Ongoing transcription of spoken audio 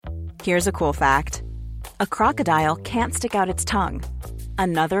Here's a cool fact. A crocodile can't stick out its tongue.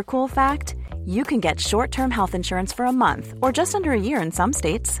 Another cool fact, you can get short-term health insurance for a month or just under a year in some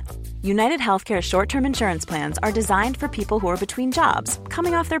states. United Healthcare short-term insurance plans are designed for people who are between jobs,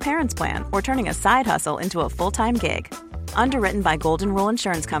 coming off their parents' plan, or turning a side hustle into a full-time gig. Underwritten by Golden Rule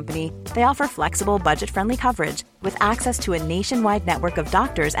Insurance Company, they offer flexible, budget-friendly coverage with access to a nationwide network of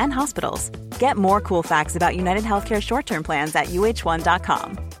doctors and hospitals. Get more cool facts about United Healthcare short-term plans at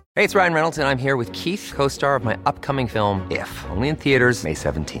uh1.com. Hey, it's Ryan Reynolds, and I'm here with Keith, co-star of my upcoming film, If, only in theaters May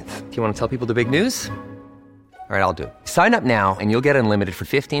 17th. Do you want to tell people the big news? All right, I'll do it. Sign up now and you'll get unlimited for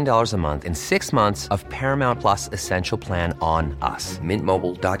 $15 a month and 6 months of Paramount Plus Essential Plan on us.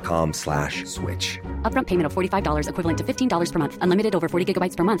 MintMobile.com/switch. Upfront payment of $45 equivalent to $15 per month. Unlimited over 40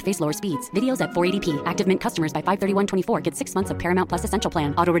 gigabytes per month. Face lower speeds. Videos at 480p. Active Mint customers by 531.24 get 6 months of Paramount Plus Essential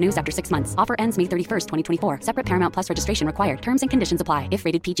Plan. Auto renews after 6 months. Offer ends May 31st, 2024. Separate Paramount Plus registration required. Terms and conditions apply if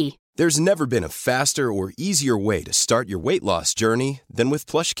rated PG. There's never been a faster or easier way to start your weight loss journey than with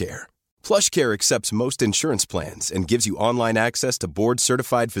PlushCare. PlushCare accepts most insurance plans and gives you online access to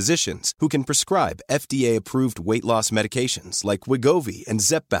board-certified physicians who can prescribe FDA-approved weight loss medications like Wegovy and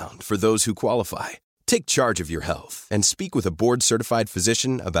Zepbound for those who qualify. Take charge of your health and speak with a board-certified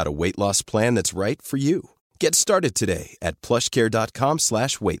physician about a weight loss plan that's right for you. Get started today at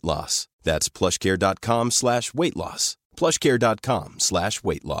plushcare.com/weight-loss. That's plushcare.com/weight-loss.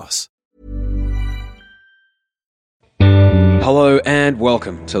 plushcare.com/weight-loss. Hello and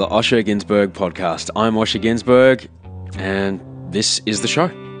welcome to the Osher Günsberg podcast. I'm Osher Günsberg and this is the show.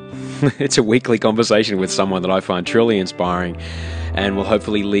 It's a weekly conversation with someone that I find truly inspiring and will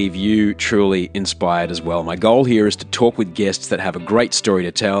hopefully leave you truly inspired as well. My goal here is to talk with guests that have a great story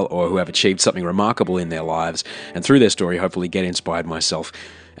to tell or who have achieved something remarkable in their lives, and through their story hopefully get inspired myself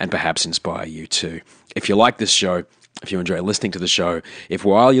and perhaps inspire you too. If you like this show, if you enjoy listening to the show, if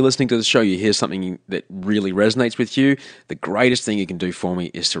while you're listening to the show you hear something that really resonates with you, the greatest thing you can do for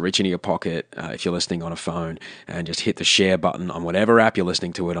me is to reach into your pocket, if you're listening on a phone, and just hit the share button on whatever app you're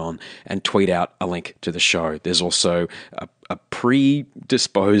listening to it on and tweet out a link to the show. There's also a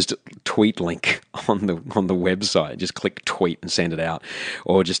predisposed tweet link on the website. Just click tweet and send it out,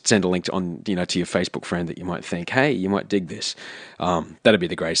 or just send a link to your Facebook friend that you might think, hey, you might dig this. That'd be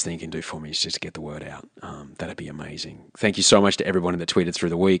the greatest thing you can do for me, is just to get the word out. That'd be amazing. Thank you so much to everyone that tweeted through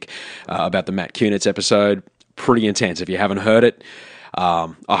the week about the Matt Kunitz episode. Pretty intense. If you haven't heard it, I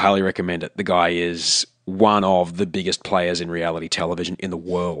highly recommend it. The guy is one of the biggest players in reality television in the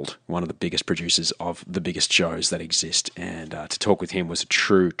world, one of the biggest producers of the biggest shows that exist, and to talk with him was a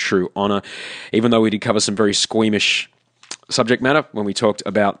true honor, even though we did cover some very squeamish subject matter when we talked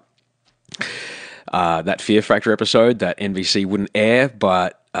about that Fear Factor episode that NBC wouldn't air,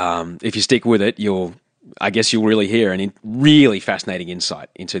 but if you stick with it, you'll really hear a really fascinating insight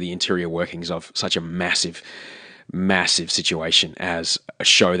into the interior workings of such a massive situation as a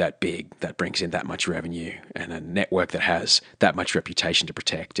show that big, that brings in that much revenue, and a network that has that much reputation to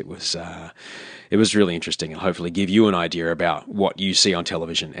protect. It was really interesting, and hopefully give you an idea about what you see on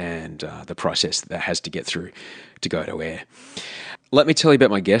television and the process that has to get through to go to air. Let me tell you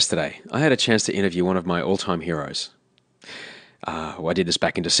about my guest today. I had a chance to interview one of my all-time heroes. I did this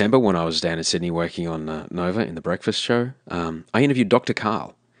back in December when I was down in Sydney working on Nova in the breakfast show. I interviewed Dr.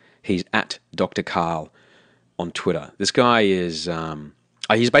 Karl. He's at Dr. Karl on Twitter. This guy is,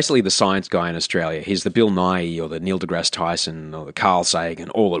 he's basically the science guy in Australia. He's the Bill Nye or the Neil deGrasse Tyson or the Carl Sagan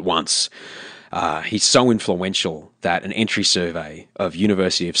all at once. He's so influential that an entry survey of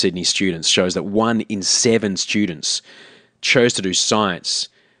University of Sydney students shows that 1 in 7 students chose to do science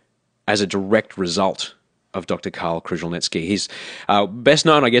as a direct result of Dr. Karl Kruszelnicki. He's best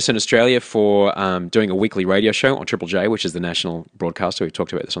known, I guess, in Australia for doing a weekly radio show on Triple J, which is the national broadcaster. We've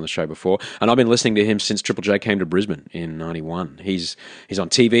talked about this on the show before. And I've been listening to him since Triple J came to Brisbane in 91. He's on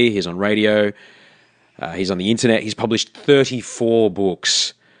TV, he's on radio, he's on the internet. He's published 34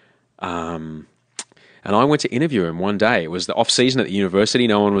 books. And I went to interview him one day. It was the off-season at the university.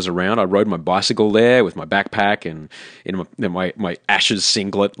 No one was around. I rode my bicycle there with my backpack and in my Ashes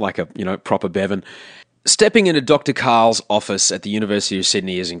singlet like a proper Bevan. Stepping into Dr. Karl's office at the University of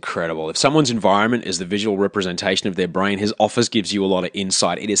Sydney is incredible. If someone's environment is the visual representation of their brain, his office gives you a lot of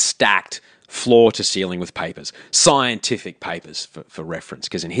insight. It is stacked floor to ceiling with papers, scientific papers for reference,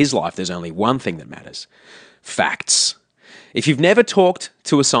 because in his life there's only one thing that matters: facts. If you've never talked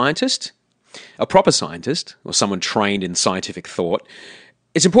to a scientist, a proper scientist, or someone trained in scientific thought,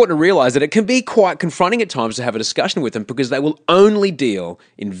 it's important to realize that it can be quite confronting at times to have a discussion with them, because they will only deal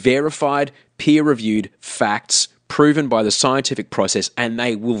in verified, peer-reviewed facts proven by the scientific process, and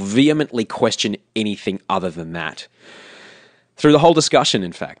they will vehemently question anything other than that. Through the whole discussion,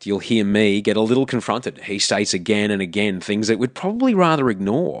 in fact, you'll hear me get a little confronted. He states again and again things that we'd probably rather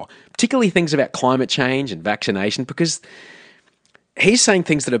ignore, particularly things about climate change and vaccination, because he's saying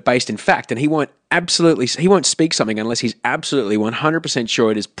things that are based in fact, and he won't speak something unless he's absolutely 100%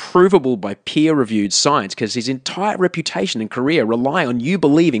 sure it is provable by peer-reviewed science, because his entire reputation and career rely on you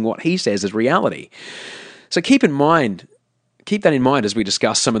believing what he says is reality. So keep that in mind as we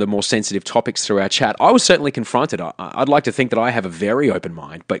discuss some of the more sensitive topics through our chat. I was certainly confronted. I'd like to think that I have a very open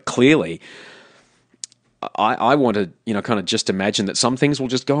mind, but clearly I want to, kind of just imagine that some things will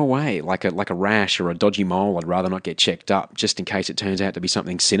just go away, like a rash or a dodgy mole. I'd rather not get checked up, just in case it turns out to be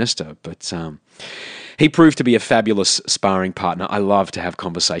something sinister. But he proved to be a fabulous sparring partner. I love to have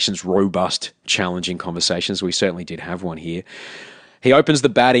conversations, robust, challenging conversations. We certainly did have one here. He opens the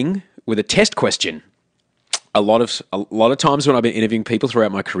batting with a test question. A lot of times when I've been interviewing people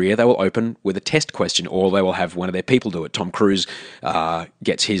throughout my career, they will open with a test question, or they will have one of their people do it. Tom Cruise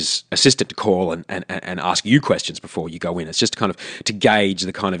gets his assistant to call and ask you questions before you go in. It's just kind of to gauge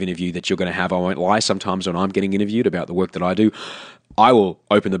the kind of interview that you're going to have. I won't lie. Sometimes when I'm getting interviewed about the work that I do, I will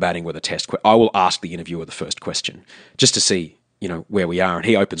open the batting with a test question. I will ask the interviewer the first question just to see, where we are. And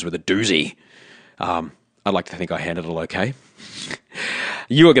he opens with a doozy. I'd like to think I handled it okay.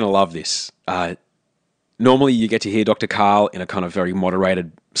 You are going to love this. Normally, you get to hear Dr. Karl in a kind of very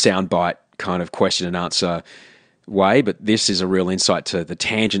moderated soundbite kind of question and answer way, but this is a real insight to the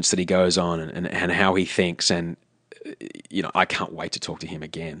tangents that he goes on and how he thinks. And, I can't wait to talk to him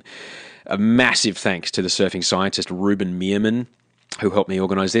again. A massive thanks to the surfing scientist Ruben Meerman, who helped me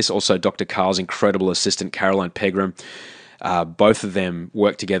organise this. Also, Dr. Karl's incredible assistant, Caroline Pegram. Both of them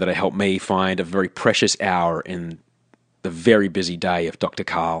worked together to help me find a very precious hour in the very busy day of Dr.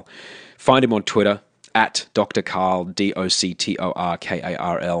 Karl. Find him on Twitter, at Dr. Karl, DoctorKarl.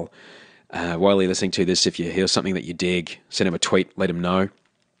 While you're listening to this, if you hear something that you dig, send him a tweet, let him know.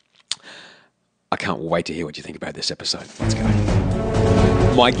 I can't wait to hear what you think about this episode. Let's go.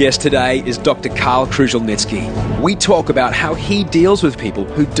 My guest today is Dr. Karl Kruszelnicki. We talk about how he deals with people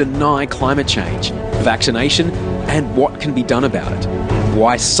who deny climate change, vaccination, and what can be done about it.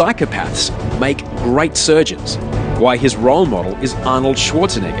 Why psychopaths make great surgeons. Why his role model is Arnold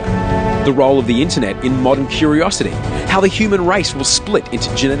Schwarzenegger. The role of the internet in modern curiosity, how the human race will split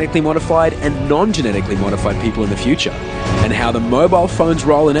into genetically modified and non-genetically modified people in the future, and how the mobile phone's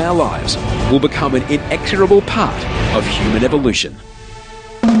role in our lives will become an inexorable part of human evolution.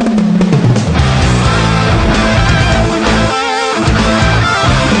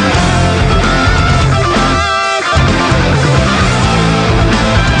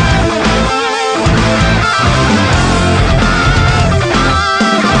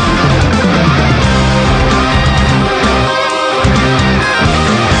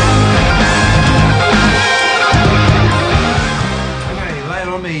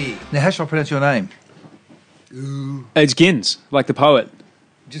 Now, how shall I pronounce your name? It's Gins, like the poet.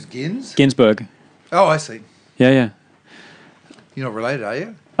 Just Gins? Ginsberg. Oh, I see. Yeah. You're not related, are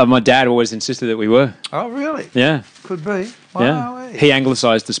you? My dad always insisted that we were. Oh, really? Yeah. Could be. Wow. Yeah. He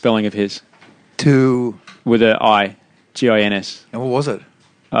anglicised the spelling of his. To? With an I, Gins. And what was it?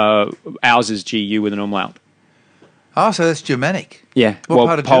 Ours is GU with an umlaut. Oh, so that's Germanic. Yeah. What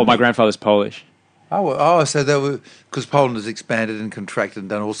part of Germany? My grandfather's Polish. Oh, so that was because Poland has expanded and contracted and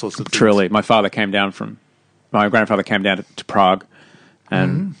done all sorts of things. Truly. My grandfather came down to Prague.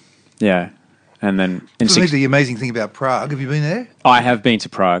 And yeah. And then for me, the amazing thing about Prague, have you been there? I have been to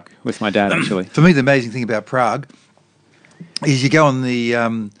Prague with my dad, actually. For me, the amazing thing about Prague is you go on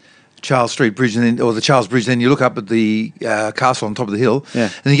the Charles Street Bridge or the Charles Bridge, then you look up at the castle on top of the hill,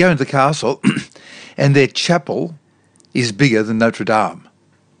 and you go into the castle, and their chapel is bigger than Notre Dame.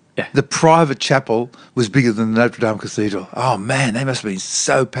 Yeah. The private chapel was bigger than the Notre Dame Cathedral. Oh, man, they must have been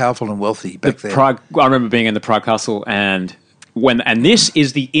so powerful and wealthy back then. I remember being in the Prague Castle, and this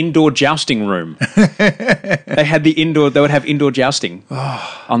is the indoor jousting room. They would have indoor jousting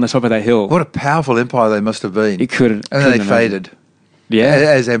on the top of that hill. What a powerful empire they must have been. And then they faded. Yeah.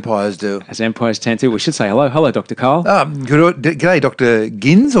 As empires do. As empires tend to. We should say hello. Hello, Dr. Karl. G'day, Dr.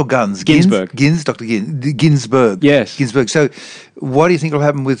 Gins or Guns? Ginsberg. Gins, Dr. Ginsberg. Yes. Ginsberg. So what do you think will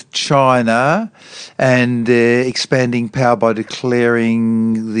happen with China and expanding power by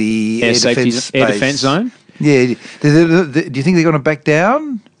declaring the air defence zone? Yeah. Do you think they're going to back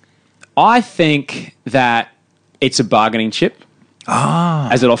down? I think that it's a bargaining chip,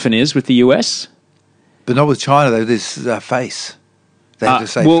 as it often is with the US. But not with China, though. There's face. They have to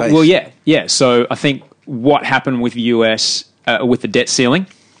say face. Well, yeah. So I think what happened with the US with the debt ceiling,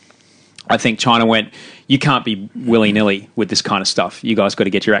 I think China went, you can't be willy-nilly with this kind of stuff. You guys got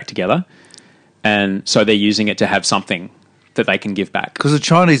to get your act together. And so they're using it to have something that they can give back. Because the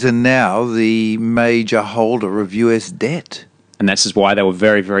Chinese are now the major holder of US debt. And that's just why they were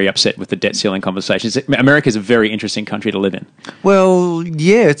very, very upset with the debt ceiling conversations. America is a very interesting country to live in. Well,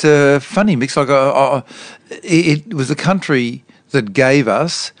 yeah, it's a funny mix. Like, it was a country that gave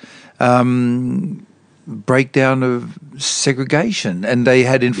us breakdown of segregation, and they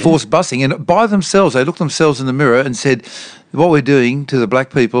had enforced busing. And by themselves, they looked themselves in the mirror and said, what we're doing to the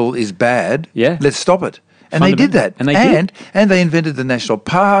black people is bad. Yeah. Let's stop it. And they did that. And they did. And they invented the national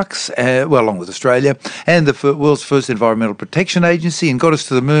parks, along with Australia, and the world's first environmental protection agency, and got us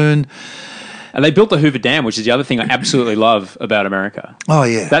to the moon. And they built the Hoover Dam, which is the other thing I absolutely love about America. Oh,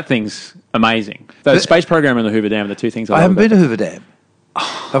 yeah. That thing's amazing. The space program and the Hoover Dam are the two things I love. haven't been to Hoover Dam.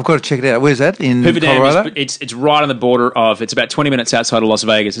 I've got to check it out. Where's that? In Hoover Colorado? Dam, it's right on the border of, it's about 20 minutes outside of Las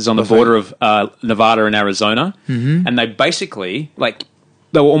Vegas. It's on the border of Nevada and Arizona. Mm-hmm. And they basically,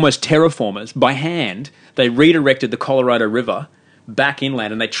 they were almost terraformers. By hand, they redirected the Colorado River back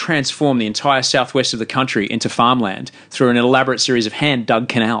inland, and they transformed the entire southwest of the country into farmland through an elaborate series of hand-dug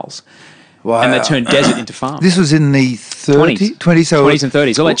canals. Wow. And they turned desert into farms. This was in the 20s? 20s and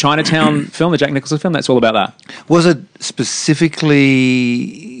 30s. All that Chinatown film, the Jack Nicholson film, that's all about that. Was it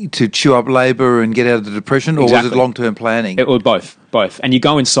specifically to chew up labour and get out of the Depression, or was it long-term planning? It was both. And you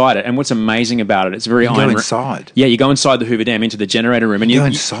go inside it, and what's amazing about it, it's very iron. You go inside? Yeah, you go inside the Hoover Dam into the generator room. And you go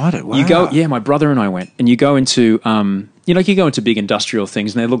inside it? Wow. You go, yeah, my brother and I went, and you go into, you go into big industrial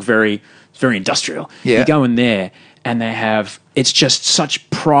things, and they look very, very industrial. Yeah. You go in there, and they have, it's just such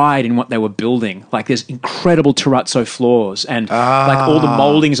pride in what they were building. Like, there's incredible terrazzo floors and all the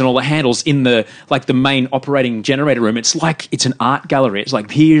moldings and all the handles in the main operating generator room. It's like it's an art gallery. It's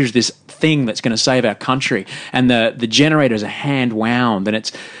like, here's this thing that's going to save our country. And the generators are hand wound,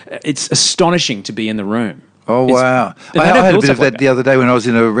 and it's astonishing to be in the room. Oh, wow. I had a bit of that the other day when I was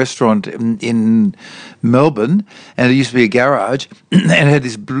in a restaurant in Melbourne, and it used to be a garage, and it had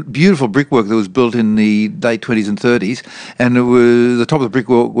this beautiful brickwork that was built in the late 20s and 30s, and the top of the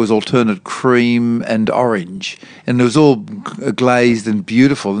brickwork was alternate cream and orange, and it was all glazed and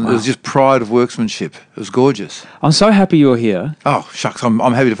beautiful, and It was just pride of workmanship. It was gorgeous. I'm so happy you're here. Oh, shucks, I'm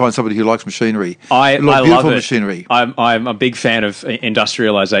happy to find somebody who likes machinery. I love it. Machinery. I'm a big fan of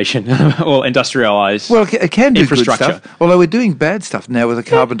industrialisation, or industrialised. Well, it can do good infrastructure. stuff, although we're doing bad stuff now with the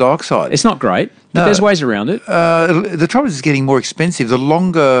carbon dioxide. It's not great, but there's ways around it. The trouble is it's getting more expensive. The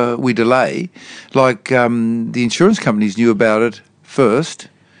longer we delay, the insurance companies knew about it first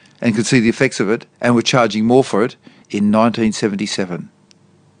and could see the effects of it and were charging more for it in 1977.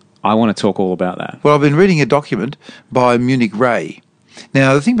 I want to talk all about that. Well, I've been reading a document by Munich Re.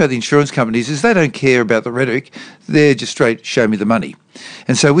 Now, the thing about the insurance companies is they don't care about the rhetoric. They're just straight, show me the money.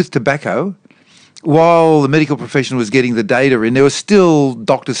 And so with tobacco, while the medical profession was getting the data in, there were still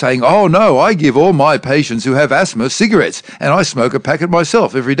doctors saying, oh, no, I give all my patients who have asthma cigarettes, and I smoke a packet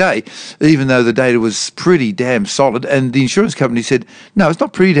myself every day, even though the data was pretty damn solid. And the insurance company said, no, it's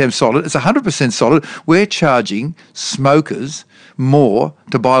not pretty damn solid, it's 100% solid. We're charging smokers more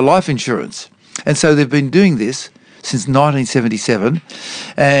to buy life insurance. And so they've been doing this since 1977,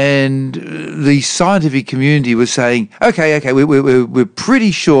 and the scientific community was saying, okay, we're pretty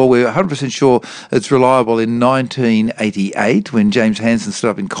sure, we're 100% sure it's reliable in 1988 when James Hansen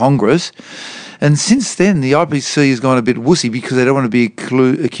stood up in Congress. And since then, the IPC has gone a bit wussy because they don't want to be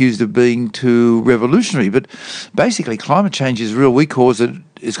accused of being too revolutionary. But basically, climate change is real. We cause it.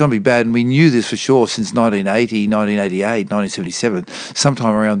 It's going to be bad, and we knew this for sure since 1980, 1988, 1977,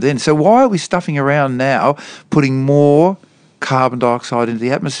 sometime around then. So why are we stuffing around now, putting more carbon dioxide into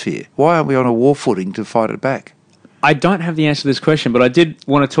the atmosphere? Why aren't we on a war footing to fight it back? I don't have the answer to this question, but I did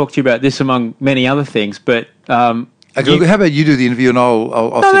want to talk to you about this among many other things. But okay, how about you do the interview and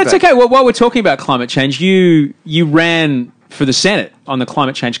I'll No, that's okay. Well, while we're talking about climate change, you ran for the Senate on the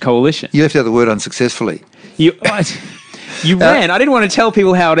Climate Change Coalition. You left out the word unsuccessfully. You ran. I didn't want to tell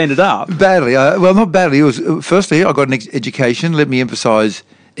people how it ended up. Badly. Well, not badly. It was firstly, I got an education. Let me emphasise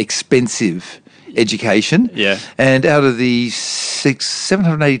expensive education. Yeah. And out of the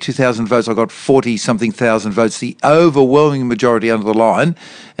 782,000 votes, I got 40-something thousand votes, the overwhelming majority under the line.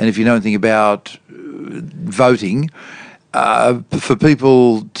 And if you know anything about voting, for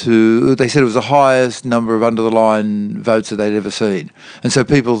people to, they said it was the highest number of under-the-line votes that they'd ever seen. And so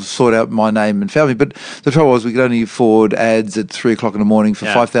people sought out my name and found me. But the trouble was we could only afford ads at 3 o'clock in the morning for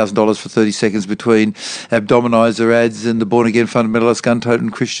 $5,000 for 30 seconds between abdominizer ads and the born-again fundamentalist gun-toting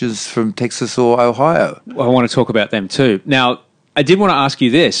Christians from Texas or Ohio. Well, I want to talk about them too. Now, I did want to ask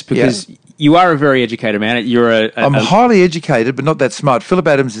you this because you are a very educated man. You're I'm highly educated, but not that smart. Philip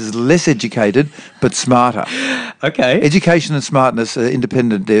Adams is less educated, but smarter. Okay. Education and smartness are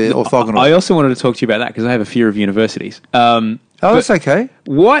independent. They're orthogonal. I also wanted to talk to you about that because I have a fear of universities. That's okay.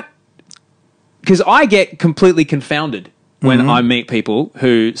 Because I get completely confounded when I meet people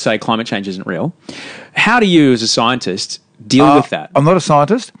who say climate change isn't real. How do you, as a scientist, deal with that? I'm not a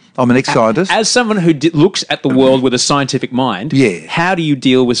scientist. I'm an ex-scientist. As someone who looks at the world with a scientific mind, how do you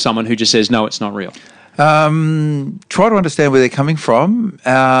deal with someone who just says, no, it's not real? Try to understand where they're coming from.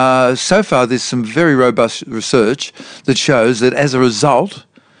 So far, there's some very robust research that shows that as a result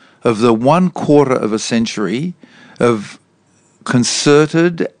of the 1/4 of a century of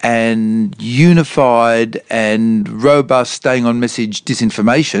concerted and unified and robust staying on message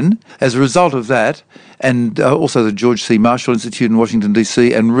disinformation, as a result of that, and also the George C. Marshall Institute in Washington,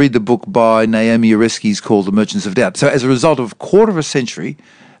 D.C., and read the book by Naomi Oreskes called The Merchants of Doubt. So as a result of 1/4 of a century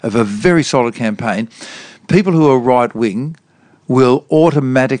of a very solid campaign, people who are right-wing will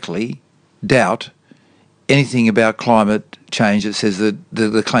automatically doubt anything about climate change that says that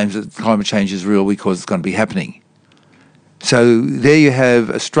the claims that climate change is real because it's going to be happening. So there you have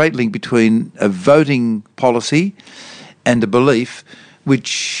a straight link between a voting policy and a belief,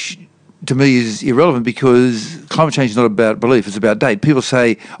 which to me is irrelevant because climate change is not about belief, it's about date. People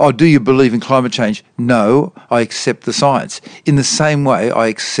say, oh, do you believe in climate change? No, I accept the science. In the same way, I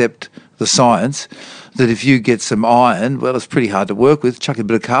accept the science that if you get some iron, well, it's pretty hard to work with, chuck a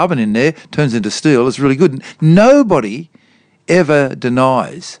bit of carbon in there, turns into steel, it's really good. Nobody ever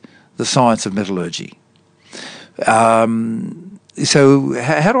denies the science of metallurgy. So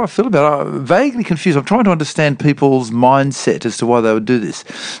how do I feel about it? I'm vaguely confused. I'm trying to understand people's mindset as to why they would do this.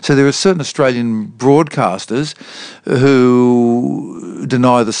 So there are certain Australian broadcasters who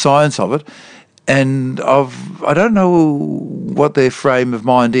deny the science of it, and I don't know what their frame of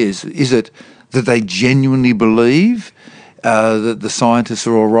mind is. Is it that they genuinely believe that the scientists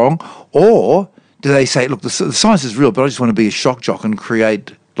are all wrong, or do they say, look, the science is real, but I just want to be a shock jock and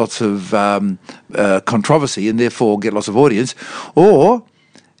create lots of controversy and therefore get lots of audience, or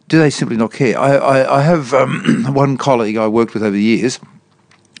do they simply not care? I have one colleague I worked with over the years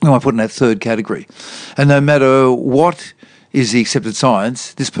who I put in that third category, and no matter what is the accepted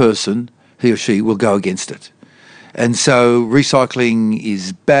science, this person, he or she, will go against it. And so recycling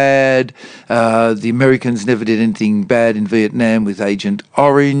is bad. The Americans never did anything bad in Vietnam with Agent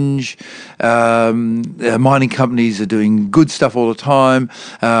Orange. Mining companies are doing good stuff all the time.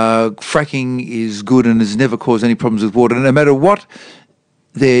 Fracking is good and has never caused any problems with water. And no matter what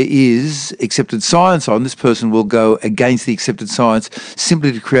there is accepted science on, this person will go against the accepted science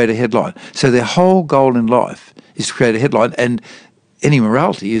simply to create a headline. So their whole goal in life is to create a headline, and any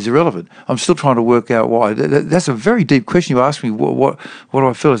morality is irrelevant. I'm still trying to work out why. That's a very deep question. You asked me, what do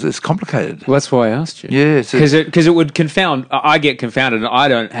I feel? It's complicated. Well, that's why I asked you. Yeah. Because it would confound. I get confounded, and I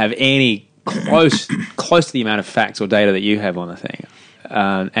don't have any close to the amount of facts or data that you have on the thing.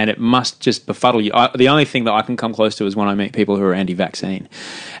 And it must just befuddle you. The only thing that I can come close to is when I meet people who are anti-vaccine.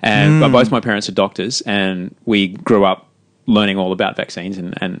 And both my parents are doctors, and we grew up learning all about vaccines,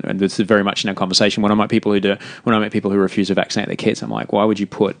 and this is very much in our conversation. When I meet people who refuse to vaccinate their kids, I'm like, why would you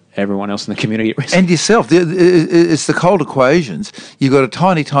put everyone else in the community at risk? And yourself. It's the cold equations. You've got a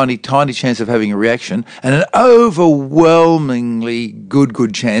tiny, tiny, tiny chance of having a reaction, and an overwhelmingly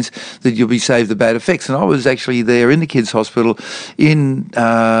good chance that you'll be saved the bad effects. And I was actually there in the kids' hospital in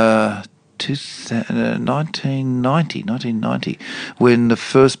 1990, when the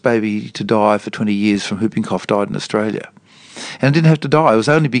first baby to die for 20 years from whooping cough died in Australia. And it didn't have to die. It was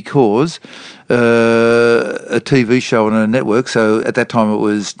only because a TV show on a network, so at that time it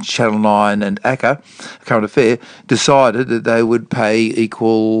was Channel 9 and ACCA, Current Affair, decided that they would pay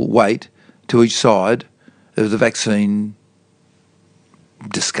equal weight to each side of the vaccine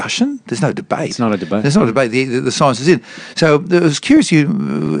discussion. There's no debate. It's not a debate. There's not a debate. The science is in. So it was curious. I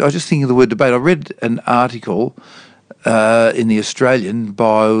was just thinking of the word debate. I read an article in The Australian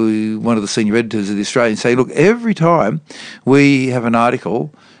by one of the senior editors of The Australian saying, look, every time we have an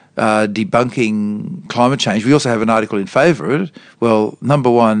article debunking climate change, we also have an article in favour of it. Well, number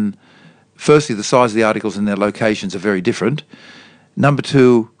one, firstly, the size of the articles and their locations are very different. Number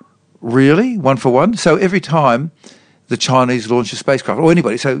two, really? One for one? So every time the Chinese launch a spacecraft, or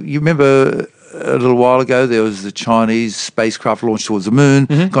anybody. So you remember a little while ago there was the Chinese spacecraft launched towards the moon,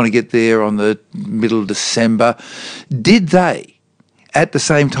 going to get there on the middle of December. Did they, at the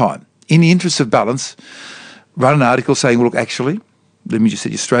same time, in the interest of balance, run an article saying, look, actually, let me just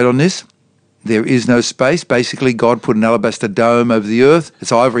set you straight on this, There is no space. Basically, God put an alabaster dome over the earth.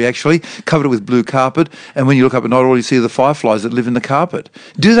 It's ivory, actually, covered it with blue carpet. And when you look up at night, all you see are the fireflies that live in the carpet.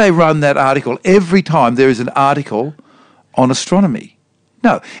 Do they run that article every time there is an article on astronomy?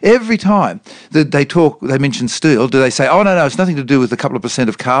 No. Every time that they mention steel, do they say, oh, no, it's nothing to do with a couple of %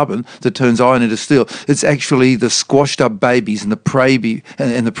 of carbon that turns iron into steel. It's actually the squashed up babies and the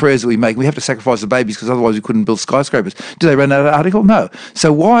prayers that we make. We have to sacrifice the babies because otherwise we couldn't build skyscrapers. Do they run that article? No.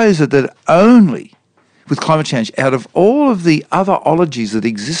 So why is it that only with climate change, out of all of the other ologies that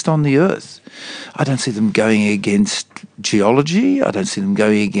exist on the earth, I don't see them going against geology. I don't see them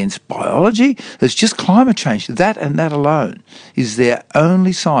going against biology. It's just climate change. That and that alone is their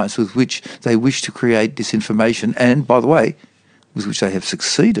only science with which they wish to create disinformation. And, by the way, with which they have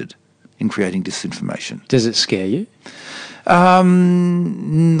succeeded in creating disinformation. Does it scare you? I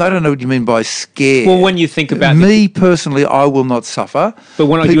don't know what you mean by scared. Well, when you think about... Me, personally, I will not suffer. But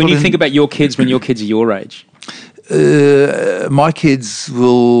when you think about your kids, when your kids are your age... my kids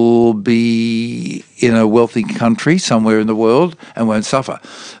will be in a wealthy country somewhere in the world and won't suffer.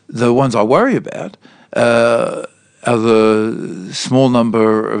 The ones I worry about are the small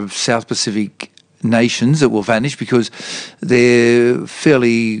number of South Pacific nations that will vanish because they're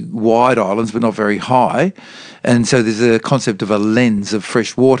fairly wide islands but not very high. And so there's a concept of a lens of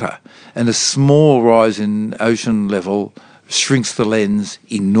fresh water. And a small rise in ocean level shrinks the lens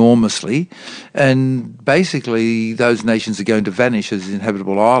enormously, and basically those nations are going to vanish as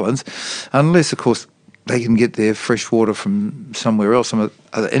inhabitable islands unless, of course, they can get their fresh water from somewhere else, some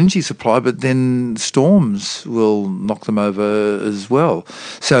other energy supply, but then storms will knock them over as well.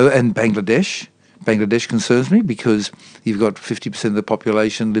 So, and Bangladesh concerns me because you've got 50% of the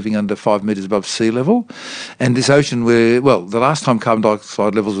population living under 5 metres above sea level. And this ocean where, well, the last time carbon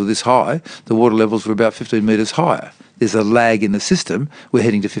dioxide levels were this high, the water levels were about 15 metres higher. There's a lag in the system. We're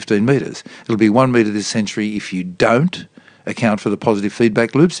heading to 15 metres. It'll be 1 metre this century if you don't account for the positive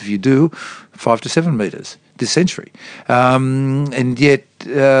feedback loops. If you do, 5 to 7 metres this century. And yet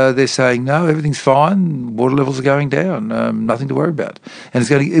they're saying, no, everything's fine. Water levels are going down. Nothing to worry about. And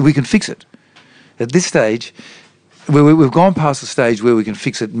we can fix it. At this stage, we've gone past the stage where we can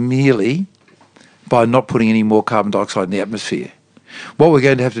fix it merely by not putting any more carbon dioxide in the atmosphere. What we're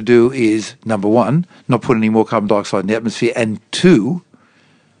going to have to do is, number one, not put any more carbon dioxide in the atmosphere, and two,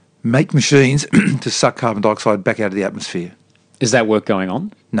 make machines to suck carbon dioxide back out of the atmosphere. Is that work going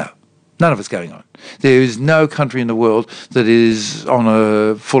on? No. None of it's going on. There is no country in the world that is on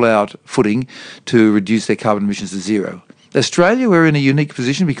a full-out footing to reduce their carbon emissions to zero. Australia, we're in a unique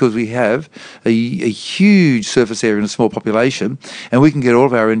position because we have a huge surface area and a small population, and we can get all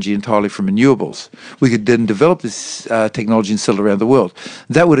of our energy entirely from renewables. We could then develop this technology and sell it around the world.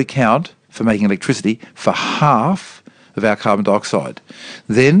 That would account for making electricity for half of our carbon dioxide.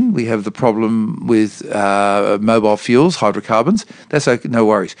 Then we have the problem with mobile fuels, hydrocarbons. That's okay, no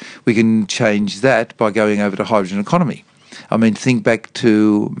worries. We can change that by going over to hydrogen economy. I mean, think back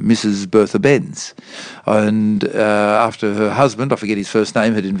to Mrs. Bertha Benz. And after her husband, I forget his first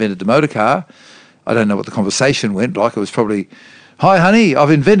name, had invented the motor car, I don't know what the conversation went like. It was probably, hi, honey, I've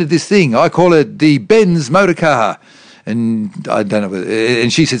invented this thing. I call it the Benz motor car. And I don't know.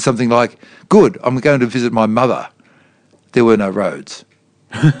 And she said something like, good, I'm going to visit my mother. There were no roads.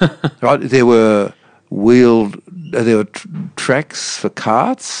 Right? There were tracks for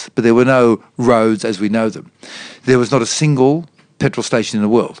carts, but there were no roads as we know them. There was not a single petrol station in the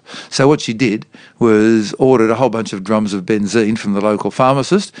world. So what she did was ordered a whole bunch of drums of benzene from the local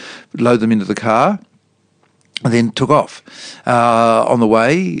pharmacist, load them into the car, and then took off. On the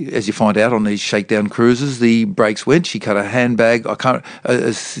way, as you find out on these shakedown cruises, the brakes went. She cut her handbag.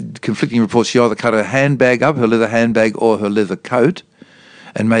 Conflicting reports, she either cut her handbag up, her leather handbag, or her leather coat,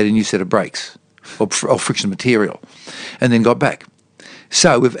 and made a new set of brakes or friction material, and then got back.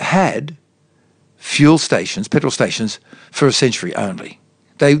 So we've had fuel stations, petrol stations, for a century only.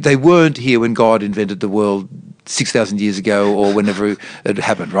 They weren't here when God invented the world 6,000 years ago or whenever it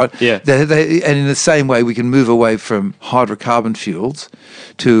happened, right? Yeah. And in the same way, we can move away from hydrocarbon fuels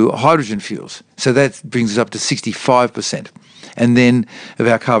to hydrogen fuels. So that brings us up to 65%. And then of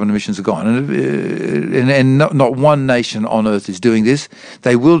our carbon emissions are gone. And not one nation on Earth is doing this.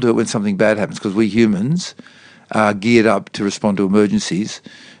 They will do it when something bad happens because we humans are geared up to respond to emergencies,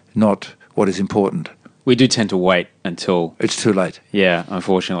 not what is important. We do tend to wait until... It's too late. Yeah,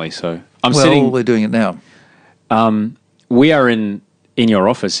 unfortunately so. We're doing it now. We are in your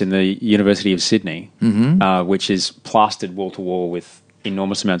office in the University of Sydney, which is plastered wall to wall with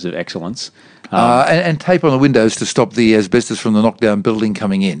enormous amounts of excellence. And tape on the windows to stop the asbestos from the knockdown building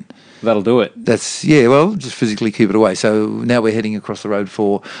coming in. That'll do it. Just physically keep it away. So now we're heading across the road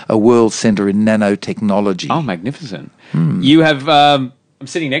for a world centre in nanotechnology. Oh, magnificent. You have, I'm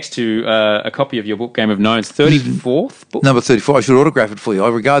sitting next to a copy of your book, Game of Knowns, 34th book? Number 34. I should autograph it for you. I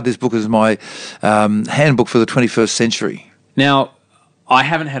regard this book as my handbook for the 21st century. Now, I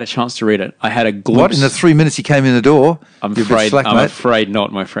haven't had a chance to read it. I had a glimpse. What? In the 3 minutes you came in the door? I'm afraid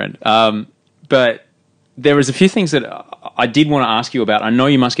not, my friend. But there was a few things that I did want to ask you about. I know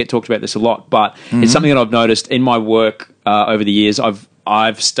you must get talked about this a lot, but it's something that I've noticed in my work over the years.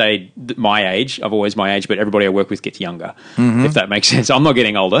 I've stayed my age. I've always my age, but everybody I work with gets younger, if that makes sense. I'm not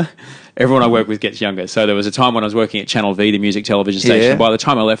getting older. Everyone I work with gets younger. So there was a time when I was working at Channel V, the music television station. Yeah. By the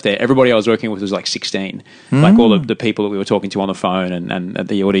time I left there, everybody I was working with was like 16. Like all the people that we were talking to on the phone and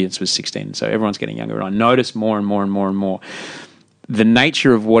the audience was 16. So everyone's getting younger. And I noticed more and more and more and more the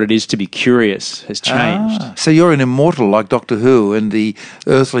nature of what it is to be curious has changed. So you're an immortal like Doctor Who, and the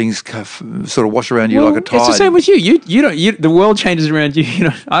Earthlings sort of wash around you like a tide. It's the same with you. You don't. The world changes around you.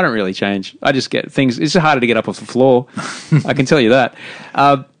 I don't really change. I just get things. It's harder to get up off the floor. I can tell you that.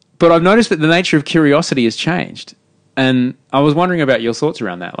 But I've noticed that the nature of curiosity has changed. And I was wondering about your thoughts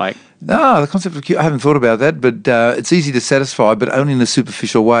around that. The concept of I haven't thought about that, but it's easy to satisfy, but only in a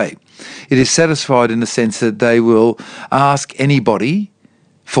superficial way. It is satisfied in the sense that they will ask anybody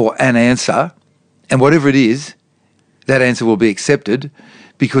for an answer, and whatever it is, that answer will be accepted,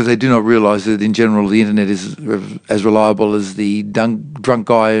 because they do not realise that in general the internet is as reliable as the drunk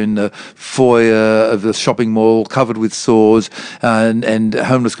guy in the foyer of the shopping mall covered with sores and a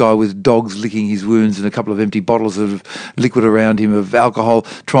homeless guy with dogs licking his wounds and a couple of empty bottles of liquid around him of alcohol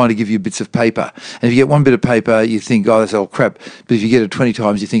trying to give you bits of paper. And if you get one bit of paper, you think, oh, that's all crap. But if you get it 20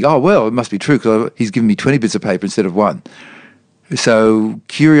 times, you think, oh, well, it must be true because he's given me 20 bits of paper instead of one. So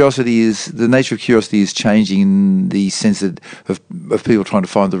the nature of curiosity is changing in the sense of people trying to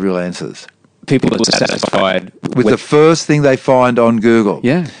find the real answers. People are satisfied with the first thing they find on Google.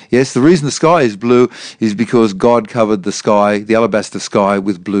 Yeah. Yes, the reason the sky is blue is because God covered the sky, the alabaster sky,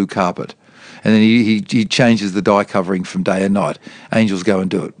 with blue carpet. And then he changes the dye covering from day and night. Angels go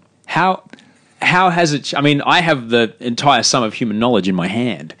and do it. How has it... I mean, I have the entire sum of human knowledge in my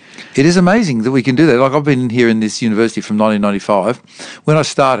hand. It is amazing that we can do that. Like, I've been here in this university from 1995. When I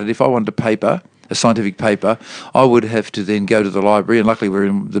started, if I wanted a scientific paper, I would have to then go to the library, and luckily we're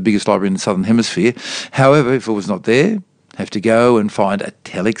in the biggest library in the Southern Hemisphere. However, if it was not there, have to go and find a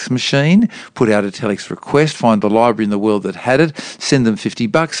telex machine, put out a telex request, find the library in the world that had it, send them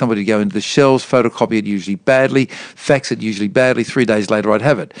 $50, somebody would go into the shelves, photocopy it usually badly, fax it usually badly, 3 days later I'd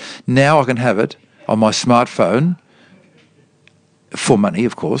have it. Now I can have it on my smartphone, for money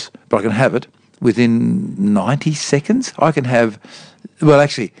of course, but I can have it within 90 seconds. I can have, well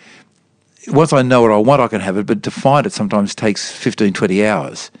actually, once I know what I want I can have it, but to find it sometimes takes 15, 20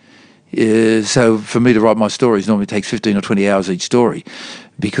 hours. So for me to write my stories normally takes 15 or 20 hours each story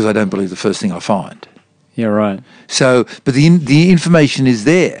because I don't believe the first thing I find. Yeah, right. So, but the information is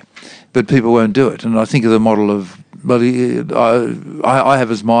there, but people won't do it. And I think of the model of, I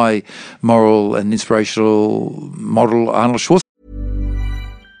have as my moral and inspirational model Arnold Schwarzenegger.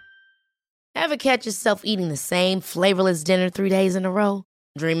 Ever catch yourself eating the same flavorless dinner 3 days in a row?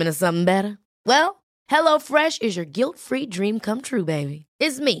 Dreaming of something better? Well, HelloFresh is your guilt-free dream come true, baby.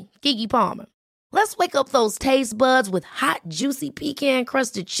 It's me, Keke Palmer. Let's wake up those taste buds with hot, juicy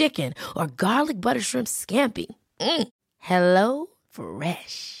pecan-crusted chicken or garlic butter shrimp scampi. Hello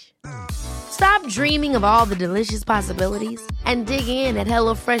Fresh. Stop dreaming of all the delicious possibilities and dig in at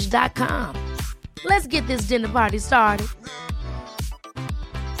HelloFresh.com. Let's get this dinner party started.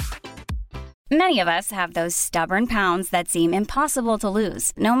 Many of us have those stubborn pounds that seem impossible to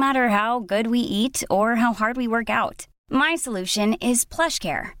lose, no matter how good we eat or how hard we work out. My solution is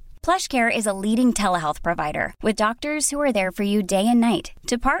PlushCare. PlushCare is a leading telehealth provider with doctors who are there for you day and night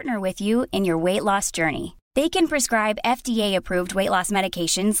to partner with you in your weight loss journey. They can prescribe FDA-approved weight loss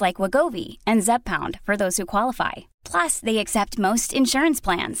medications like Wegovy and Zepbound for those who qualify. Plus, they accept most insurance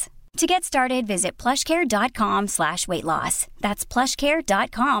plans. To get started, visit plushcare.com/weightloss. That's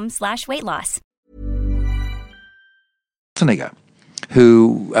plushcare.com/weightloss.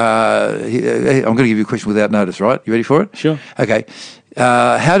 Who, I'm going to give you a question without notice, right? You ready for it? Sure. Okay.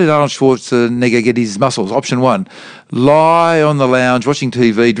 How did Arnold Schwarzenegger get his muscles? Option 1, lie on the lounge, watching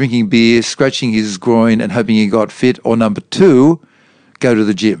TV, drinking beer, scratching his groin and hoping he got fit. Or number 2, go to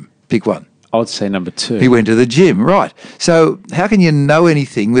the gym. Pick one. I would say number 2. He went to the gym, right. So how can you know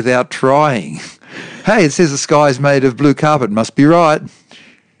anything without trying? Hey, it says the sky is made of blue carpet. Must be right.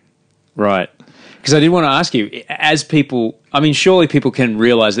 Right. Because I did want to ask you, as people I mean, surely people can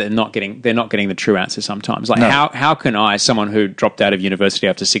realise that they're not getting the true answer sometimes. Like, how can I, someone who dropped out of university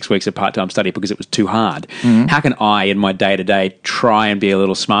after 6 weeks of part-time study because it was too hard, how can I, in my day-to-day, try and be a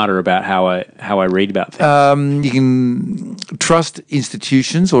little smarter about how I read about things? You can trust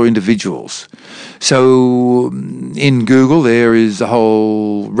institutions or individuals. So in Google, there is a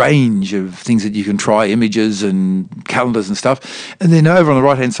whole range of things that you can try, images and calendars and stuff. And then over on the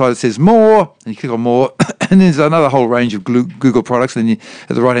right-hand side, it says more, and you click on more, and there's another whole range of Google products. And then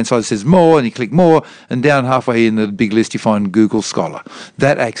at the right-hand side, it says more, and you click more, and down halfway in the big list, you find Google Scholar.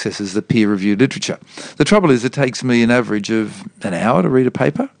 That accesses the peer-reviewed literature. The trouble is it takes me an average of an hour to read a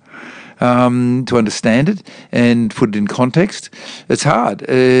paper. To understand it and put it in context. It's hard.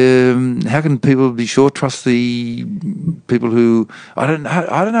 How can people be sure? Trust the people who... I don't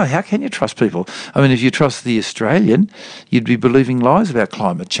know. How can you trust people? I mean, if you trust the Australian, you'd be believing lies about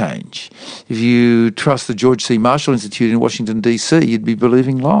climate change. If you trust the George C. Marshall Institute in Washington, D.C., you'd be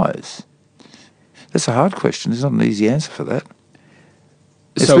believing lies. That's a hard question. There's not an easy answer for that.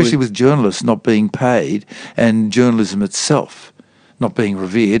 Especially with journalists not being paid and journalism itself not being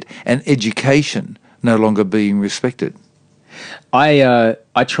revered, and education no longer being respected. I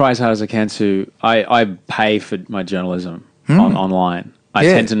try as hard as I can to... I pay for my journalism online. I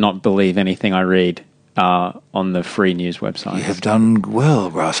tend to not believe anything I read on the free news website. You have done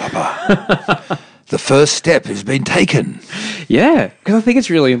well, Grasshopper. The first step has been taken. Yeah, because I think it's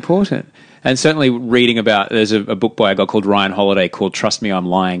really important. And certainly reading about, there's a book by a guy called Ryan Holiday called Trust Me, I'm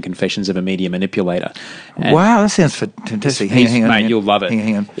Lying, Confessions of a Media Manipulator. And wow, that sounds fantastic. Hang on, mate, you'll love it.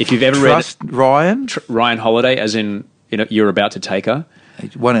 Hang on. If you've ever Ryan? Ryan Holiday, as in, you're about to take her.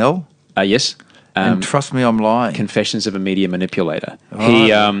 One L? Yes. And Trust Me, I'm Lying. Confessions of a Media Manipulator.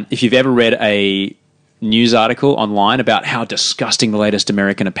 Oh. If you've ever read a news article online about how disgusting the latest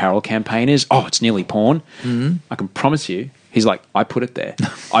American apparel campaign is, it's nearly porn, I can promise you, he's like, I put it there.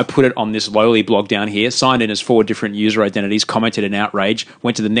 I put it on this lowly blog down here, signed in as 4 different user identities, commented in outrage,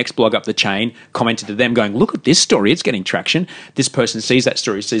 went to the next blog up the chain, commented to them going, look at this story, it's getting traction. This person sees that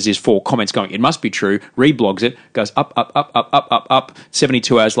story, sees his 4 comments going, it must be true, reblogs it, goes up.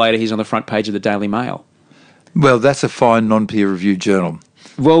 72 hours later, he's on the front page of the Daily Mail. Well, that's a fine non-peer-reviewed journal.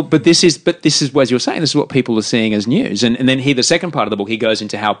 Well, but this is, as you're saying, this is what people are seeing as news. And then the second part of the book, he goes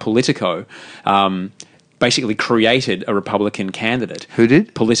into how Politico basically created a Republican candidate. Who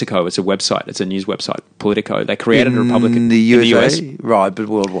did? Politico. It's a website. It's a news website. Politico. They created a Republican... In the US? Right, but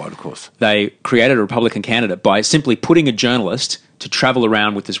worldwide, of course. They created a Republican candidate by simply putting a journalist to travel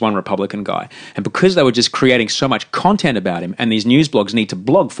around with this one Republican guy. And because they were just creating so much content about him, and these news blogs need to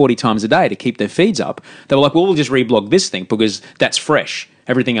blog 40 times a day to keep their feeds up, they were like, well, we'll just reblog this thing because that's fresh.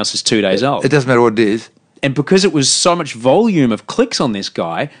 Everything else is 2 days old. It doesn't matter what it is. And because it was so much volume of clicks on this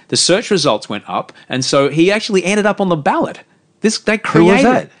guy, the search results went up, and so he actually ended up on the ballot. They created... Who was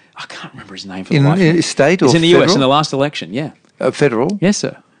that? I can't remember his name for the life of me. In state or It's in the federal? US in the last election, yeah. Federal? Yes,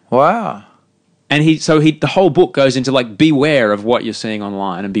 sir. Wow. And the whole book goes into like, beware of what you're seeing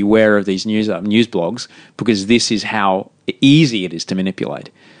online and beware of these news blogs, because this is how easy it is to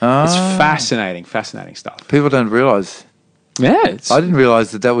manipulate. It's fascinating stuff. People don't realise. Yeah. I didn't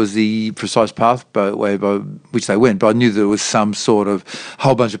realise that was the precise pathway by which they went, but I knew there was some sort of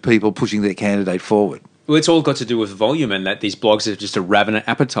whole bunch of people pushing their candidate forward. Well, it's all got to do with volume, and that these blogs have just a ravenous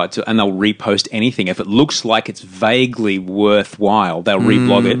appetite and they'll repost anything. If it looks like it's vaguely worthwhile, they'll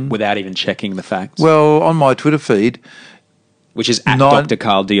reblog it without even checking the facts. Well, on my Twitter feed... Which is at Dr.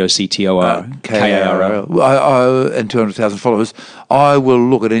 Carl, D-O-C-T-O-R, K-A-R-L, and 200,000 followers, I will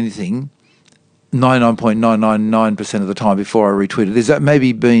look at anything 99.999% of the time before I retweet it. There's that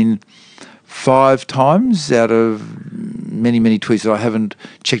maybe been 5 times out of many, many tweets that I haven't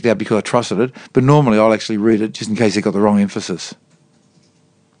checked out because I trusted it, but normally I'll actually read it just in case it got the wrong emphasis.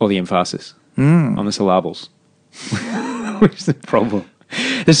 Or the emphasis on the syllables, which is the problem.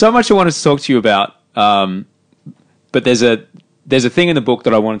 There's so much I wanted to talk to you about, but there's a thing in the book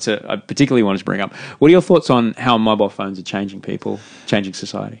that I particularly wanted to bring up. What are your thoughts on how mobile phones are changing people, changing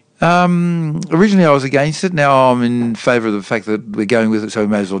society? Originally I was against it. Now I'm in favour of the fact that we're going with it, so we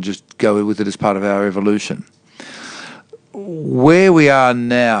may as well just go with it as part of our evolution. Where we are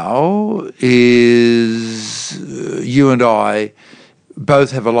now is you and I both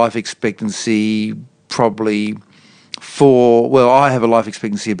have a life expectancy probably I have a life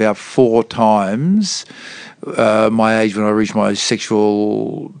expectancy about 4 times my age when I reached my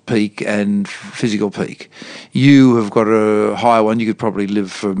sexual peak and physical peak. You have got a higher one. You could probably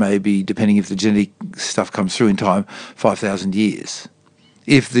live for maybe, depending if the genetic stuff comes through in time, 5,000 years.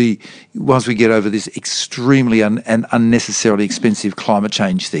 once we get over this extremely and unnecessarily expensive climate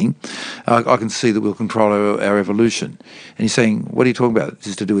change thing, I can see that we'll control our evolution. And you're saying, what are you talking about? This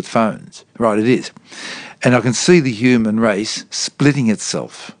is to do with phones. Right, it is. And I can see the human race splitting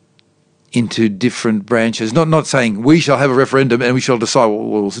itself into different branches. Not saying we shall have a referendum and we shall decide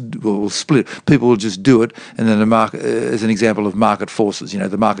we'll split. People will just do it, and then the market, as an example of market forces,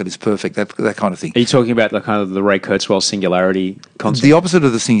 the market is perfect, that kind of thing. Are you talking about the Ray Kurzweil singularity concept? The opposite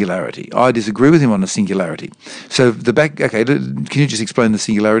of the singularity. I disagree with him on the singularity. So can you just explain the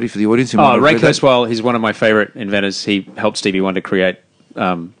singularity for the audience? Ray Kurzweil, he's one of my favourite inventors. He helped Stevie Wonder create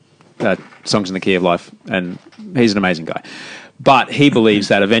Songs in the Key of Life, and he's an amazing guy. But he believes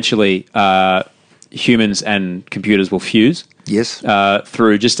that eventually humans and computers will fuse. Yes.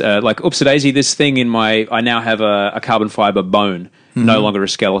 Through just oopsie-daisy, this thing I now have a carbon fibre bone, no longer a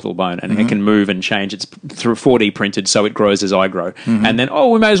skeletal bone, and it can move and change. It's through 4D printed, so it grows as I grow. And then,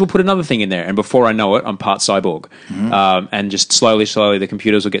 we may as well put another thing in there. And before I know it, I'm part cyborg. And just slowly, the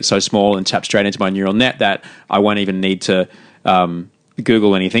computers will get so small and tap straight into my neural net that I won't even need to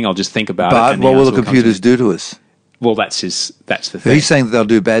Google anything. I'll just think about it. But what will the computers do to us? Well, that's the thing. He's saying that they'll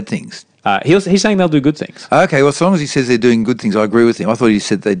do bad things. He's saying they'll do good things. Okay, well, as long as he says they're doing good things, I agree with him. I thought he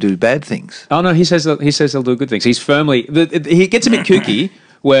said they do bad things. Oh no, he says they'll do good things. He's firmly. He gets a bit kooky.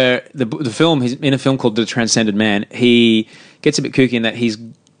 Where the film, he's in a film called The Transcended Man. He gets a bit kooky in that he's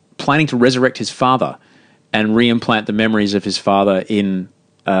planning to resurrect his father and reimplant the memories of his father in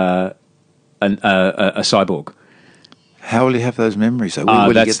a cyborg. How will he have those memories? He's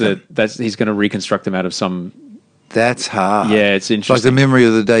going to reconstruct them out of some. That's hard. Yeah, it's interesting. Like the memory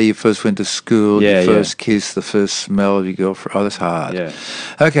of the day you first went to school, your first kiss, the first smell of your girlfriend. Oh, that's hard. Yeah.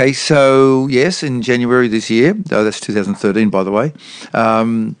 Okay, so yes, in January this year, that's 2013, by the way.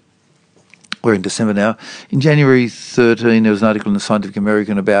 We're in December now. In January 13, there was an article in the Scientific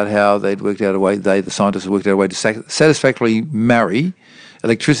American about how the scientists had worked out a way to satisfactorily marry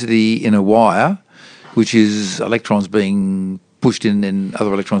electricity in a wire, which is electrons being pushed in and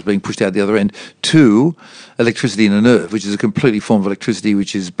other electrons being pushed out the other end, to electricity in a nerve, which is a completely form of electricity,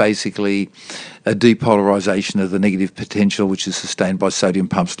 which is basically a depolarization of the negative potential, which is sustained by sodium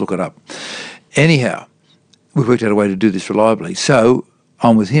pumps. Look it up. Anyhow, we've worked out a way to do this reliably. So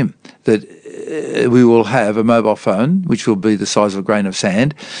I'm with him that we will have a mobile phone, which will be the size of a grain of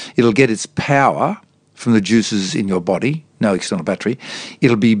sand. It'll get its power from the juices in your body, no external battery.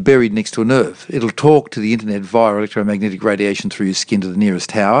 It'll be buried next to a nerve. It'll talk to the internet via electromagnetic radiation through your skin to the nearest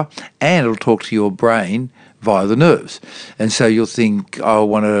tower, and it'll talk to your brain via the nerves. And so you'll think, I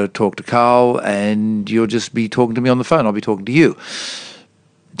want to talk to Carl, and you'll just be talking to me on the phone. I'll be talking to you.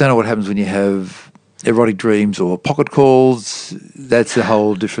 Don't know what happens when you have erotic dreams or pocket calls. That's a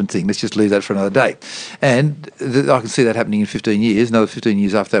whole different thing. Let's just leave that for another day. And I can see that happening in 15 years. Another 15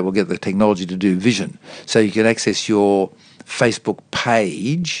 years after that, we'll get the technology to do vision. So you can access your Facebook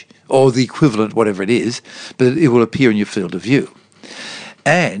page or the equivalent, whatever it is, but it will appear in your field of view.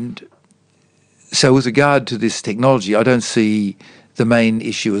 And so with regard to this technology, I don't see the main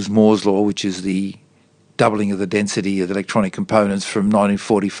issue as Moore's law, which is the doubling of the density of electronic components from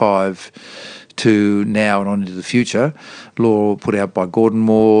 1945 to now and on into the future. Law put out by Gordon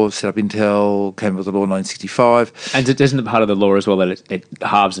Moore, set up Intel, came up with the law in 1965. And isn't it part of the law as well that it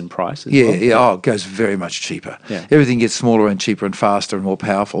halves in price? Yeah. Oh, it goes very much cheaper. Yeah. Everything gets smaller and cheaper and faster and more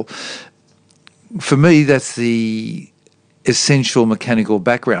powerful. For me, that's the essential mechanical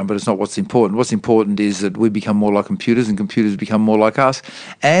background, but it's not what's important. What's important is that we become more like computers and computers become more like us,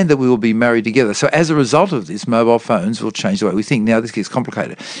 and that we will be married together. So as a result of this, mobile phones will change the way we think. Now, this gets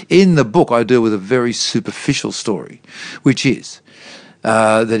complicated. In the book, I deal with a very superficial story, which is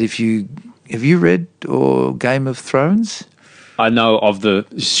that if you... Have you read Game of Thrones? I know of the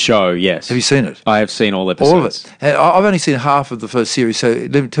show, yes. Have you seen it? I have seen all episodes. All of it. I've only seen half of the first series, so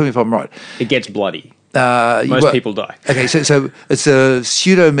tell me if I'm right. It gets bloody. Most people die. Okay, so it's a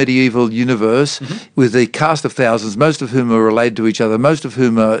pseudo-medieval universe with a cast of thousands, most of whom are related to each other, most of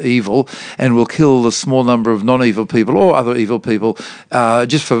whom are evil, and will kill a small number of non-evil people or other evil people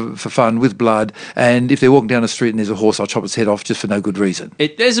just for fun, with blood. And if they're walking down the street and there's a horse, I'll chop its head off just for no good reason.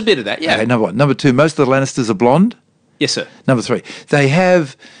 There's a bit of that, yeah. Okay, number one. Number two, most of the Lannisters are blonde. Yes, sir. Number three, they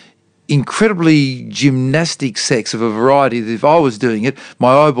have incredibly gymnastic sex of a variety that if I was doing it,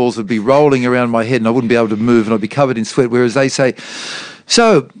 my eyeballs would be rolling around my head and I wouldn't be able to move and I'd be covered in sweat, whereas they say,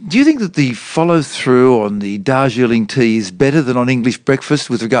 So, do you think that the follow-through on the Darjeeling tea is better than on English breakfast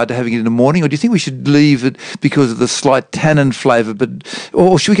with regard to having it in the morning, or do you think we should leave it because of the slight tannin flavour?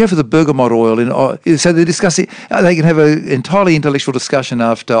 Or should we go for the bergamot oil? So they're discussing. They can have an entirely intellectual discussion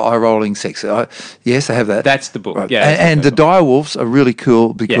after eye-rolling sex. Yes, they have that. That's the book. Right. Yeah, and the direwolves are really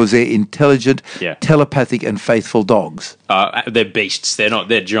cool because they're intelligent, telepathic, and faithful dogs. They're beasts.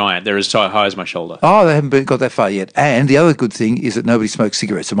 They're giant. They're as high as my shoulder. Oh, they haven't got that far yet. And the other good thing is that nobody smokes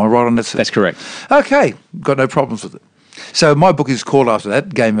cigarettes. Am I right on that? That's correct. Okay, got no problems with it. So my book is called after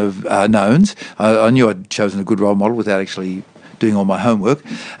that, Game of Knowns. I knew I'd chosen a good role model without actually doing all my homework.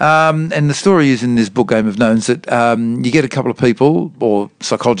 And the story is in this book, Game of Knowns, that you get a couple of people, or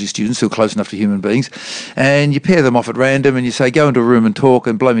psychology students who are close enough to human beings, and you pair them off at random and you say, go into a room and talk,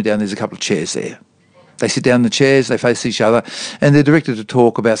 and blow me down, there's a couple of chairs there. They sit down in the chairs, they face each other, and they're directed to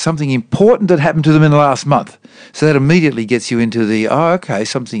talk about something important that happened to them in the last month. So that immediately gets you into the,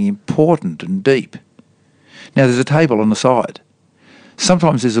 something important and deep. Now, there's a table on the side.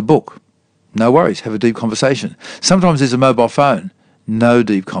 Sometimes there's a book. No worries, have a deep conversation. Sometimes there's a mobile phone. No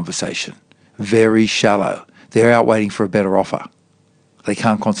deep conversation. Very shallow. They're out waiting for a better offer. They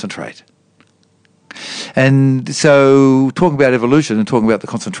can't concentrate. And so, talking about evolution and talking about the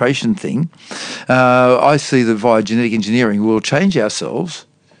concentration thing, I see that via genetic engineering we'll change ourselves,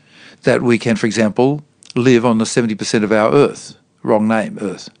 that we can, for example, live on the 70% of our Earth. Wrong name,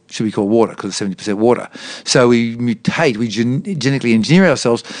 Earth. Should be called water because it's 70% water. So we mutate, we genetically engineer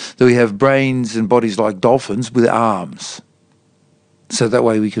ourselves that we have brains and bodies like dolphins with arms. So that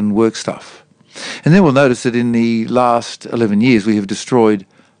way we can work stuff. And then we'll notice that in the last 11 years we have destroyed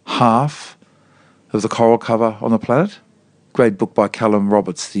half of the coral cover on the planet. Great book by Callum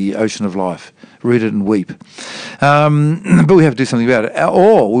Roberts, The Ocean of Life. Read it and weep. But we have to do something about it.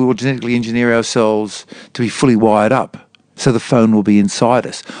 Or we will genetically engineer ourselves to be fully wired up, so the phone will be inside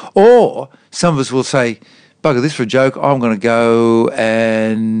us. Or some of us will say, bugger this for a joke, I'm going to go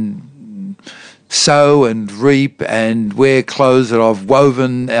and sow and reap and wear clothes that I've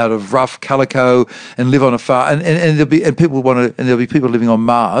woven out of rough calico and live on a farm. And there'll be people living on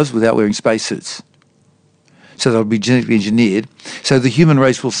Mars without wearing spacesuits. So they'll be genetically engineered. So the human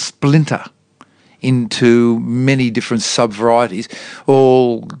race will splinter into many different sub-varieties,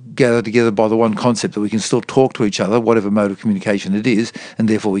 all gathered together by the one concept that we can still talk to each other, whatever mode of communication it is, and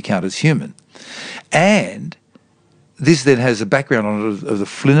therefore we count as human. And this then has a background on it of the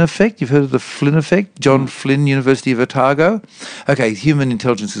Flynn effect. You've heard of the Flynn effect? John Flynn, University of Otago. Okay, human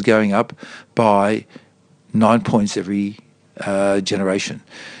intelligence is going up by 9 points every generation.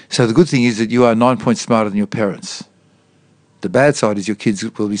 So the good thing is that you are 9 points smarter than your parents. The bad side is your kids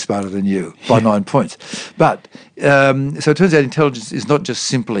will be smarter than you by 9 points. But, so it turns out intelligence is not just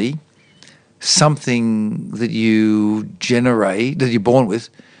simply something that you generate, that you're born with,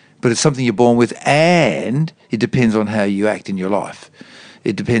 but it's something you're born with, and it depends on how you act in your life.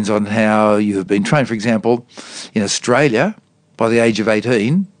 It depends on how you have been trained. For example, in Australia, by the age of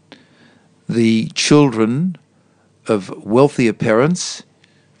 18, the children of wealthier parents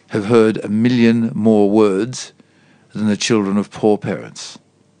have heard 1 million more words than the children of poor parents.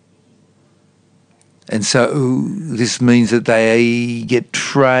 And so this means that they get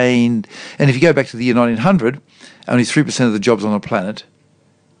trained. And if you go back to the year 1900, only 3% of the jobs on the planet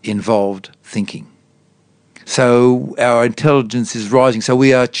involved thinking. So our intelligence is rising. So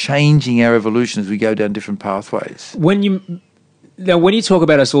we are changing our evolution as we go down different pathways. When you talk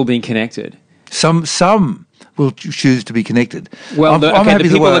about us all being connected, some will choose to be connected. Well, the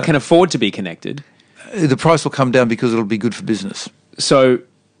people that can afford to be connected, the price will come down because it'll be good for business. So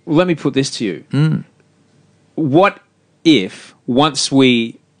let me put this to you. What if, once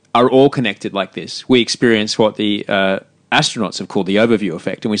we are all connected like this, we experience what the astronauts have called the overview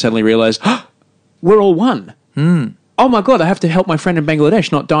effect, and we suddenly realize, we're all one. Oh my God, I have to help my friend in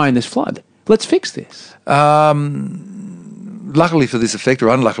Bangladesh not die in this flood. Let's fix this. Luckily for this effect, or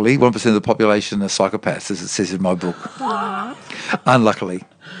unluckily, 1% of the population are psychopaths, as it says in my book. Unluckily.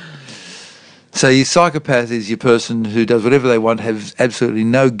 So your psychopath is your person who does whatever they want, has absolutely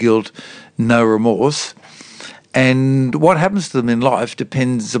no guilt, no remorse. And what happens to them in life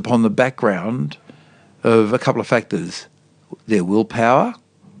depends upon the background of a couple of factors. Their willpower,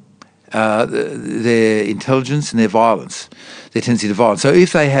 their intelligence, and their violence, their tendency to violence. So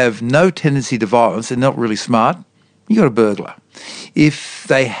if they have no tendency to violence, they're not really smart, you got a burglar. If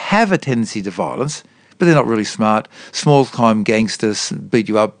they have a tendency to violence, but they're not really smart, small-time gangsters beat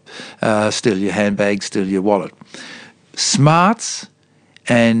you up, steal your handbag, steal your wallet. Smarts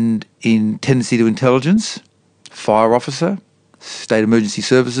and in tendency to intelligence, fire officer, state emergency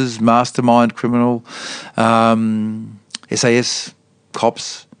services, mastermind criminal, SAS,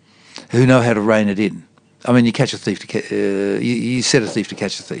 cops who know how to rein it in. I mean, you catch a thief you set a thief to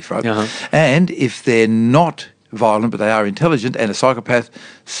catch a thief, right? Uh-huh. And if they're not violent, but they are intelligent and a psychopath,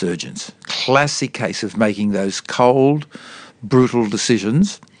 surgeons. Classic case of making those cold, brutal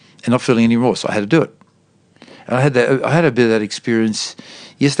decisions and not feeling any remorse. I had to do it. And I had a bit of that experience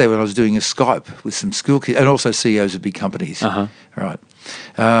yesterday when I was doing a Skype with some school kids and also CEOs of big companies. Uh-huh. Right.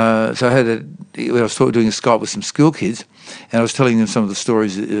 So I had when I was doing a Skype with some school kids, and I was telling them some of the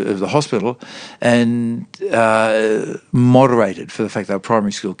stories of the hospital, and moderated for the fact they were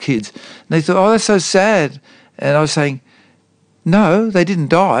primary school kids. And they thought, "Oh, that's so sad." And I was saying, "No, they didn't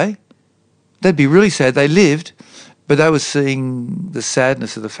die. They'd be really sad. They lived." But they were seeing the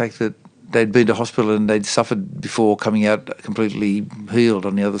sadness of the fact that they'd been to hospital and they'd suffered before coming out completely healed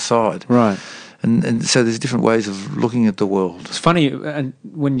on the other side. Right. And so there's different ways of looking at the world. It's funny, and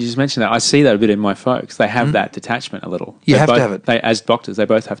when you just mentioned that, I see that a bit in my folks. They have that detachment a little. You have to have it. As doctors, they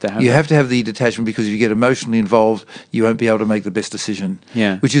both have to have it. You have to have the detachment because if you get emotionally involved, you won't be able to make the best decision.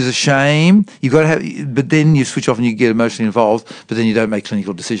 Yeah. Which is a shame. You've got to have, but then you switch off and you get emotionally involved, but then you don't make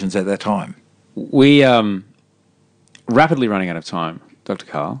clinical decisions at that time. We rapidly running out of time, Dr.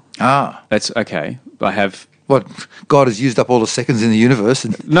 Karl. That's okay. I have... What, God has used up all the seconds in the universe?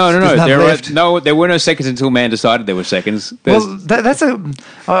 And No. There were no seconds until man decided there were seconds.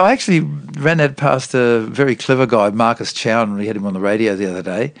 I actually ran that past a very clever guy, Marcus Chown. We had him on the radio the other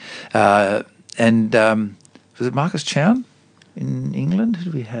day. Was it Marcus Chown in England? Who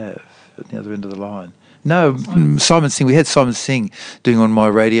did we have at the other end of the line? No, Simon Singh. We had Simon Singh doing on my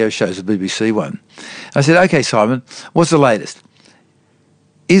radio shows, the BBC one. I said, "Okay, Simon, what's the latest?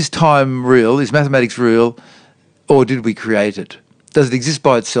 Is time real? Is mathematics real? Or did we create it? Does it exist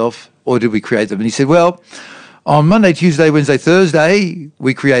by itself, or did we create them?" And he said, "Well, on Monday, Tuesday, Wednesday, Thursday,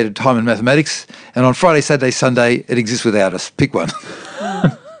 we created time and mathematics, and on Friday, Saturday, Sunday, it exists without us. Pick one."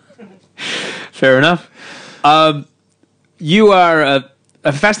 Fair enough. You are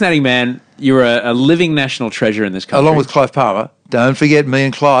a fascinating man. You're a living national treasure in this country. Along with Clive Palmer. Don't forget me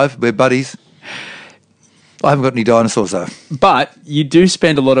and Clive. We're buddies. I haven't got any dinosaurs though. But you do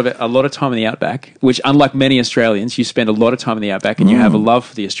spend a lot of time in the outback, which, unlike many Australians, you spend a lot of time in the outback, and you have a love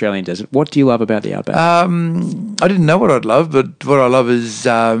for the Australian desert. What do you love about the outback? I didn't know what I'd love, but what I love is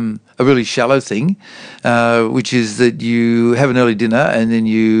a really shallow thing, which is that you have an early dinner and then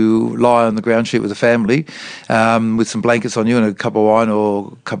you lie on the ground sheet with the family with some blankets on you and a cup of wine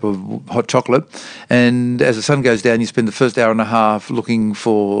or a cup of hot chocolate. And as the sun goes down, you spend the first hour and a half looking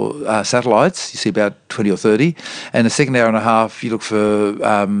for satellites. You see about 20 or 30. And the second hour and a half, you look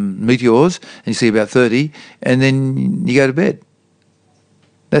for meteors, and you see about 30. And then you go to bed.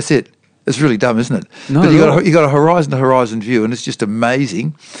 That's it. It's really dumb, isn't it? No, but you got a horizon view, and it's just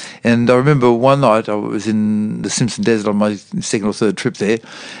amazing. And I remember one night I was in the Simpson Desert on my second or third trip there,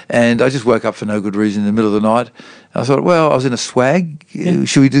 and I just woke up for no good reason in the middle of the night. I thought, well, I was in a swag. Yeah.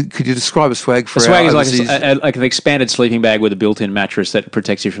 Could you describe a swag for a swag is overseas? like an expanded sleeping bag with a built-in mattress that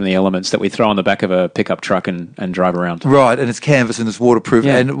protects you from the elements that we throw on the back of a pickup truck and drive around. Right, and it's canvas and it's waterproof.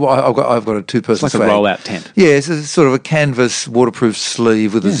 Yeah. And I've got a two-person swag. It's like a roll-out tent. Yeah, it's sort of a canvas waterproof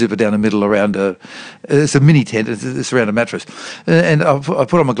sleeve with a zipper down the middle around it's a mini tent. It's around a mattress. And I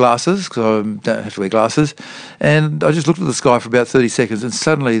put on my glasses because I don't have to wear glasses. And I just looked at the sky for about 30 seconds, and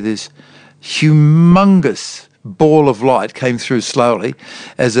suddenly this humongous ball of light came through slowly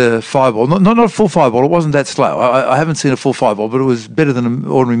as a fireball. Not a full fireball. It wasn't that slow. I haven't seen a full fireball, but it was better than an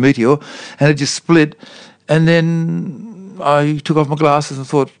ordinary meteor. And it just split. And then I took off my glasses and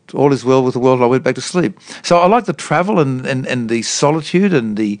thought, all is well with the world, and I went back to sleep. So I like the travel and the solitude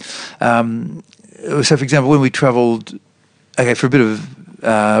and the... so, for example, when we travelled... Okay, for a bit of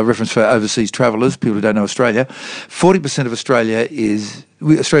reference for overseas travellers, people who don't know Australia, 40% of Australia is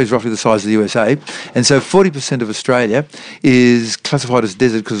roughly the size of the USA, and so 40% of Australia is classified as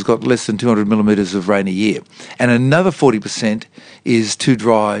desert because it's got less than 200 millimetres of rain a year, and another 40% is too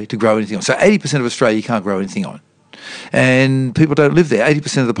dry to grow anything on. So 80% of Australia you can't grow anything on. And people don't live there.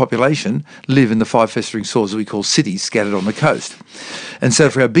 80% of the population live in the 5 festering sores that we call cities scattered on the coast. And so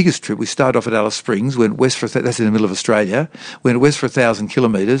for our biggest trip, we started off at Alice Springs, went west for that's in the middle of Australia, went west for 1,000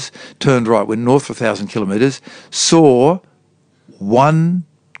 kilometres, turned right, went north for 1,000 kilometres, saw one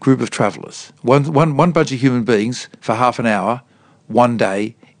group of travellers, one bunch of human beings for half an hour, one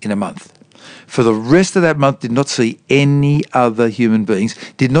day in a month. For the rest of that month, did not see any other human beings,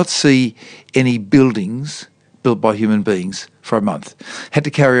 did not see any buildings built by human beings for a month. Had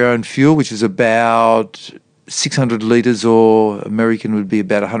to carry our own fuel, which is about 600 litres, or American would be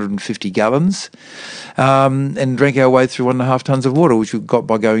about 150 gallons, and drank our way through 1.5 tonnes of water, which we got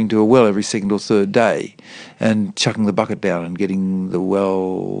by going to a well every second or third day and chucking the bucket down and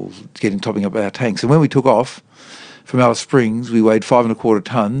topping up our tanks. And when we took off from Alice Springs, we weighed 5.25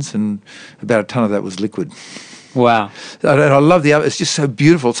 tonnes, and about a tonne of that was liquid. Wow. And I love it's just so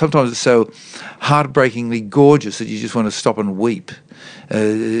beautiful. Sometimes it's so heartbreakingly gorgeous that you just want to stop and weep.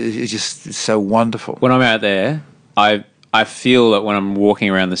 It's so wonderful. When I'm out there, I feel that when I'm walking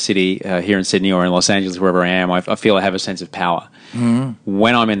around the city here in Sydney or in Los Angeles, wherever I am, I feel I have a sense of power. Mm.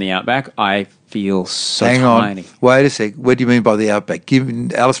 When I'm in the outback, I feel so tiny. Hang on. Wait a sec. What do you mean by the outback?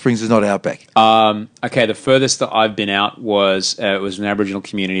 Alice Springs is not outback. Okay, the furthest that I've been out was it was an Aboriginal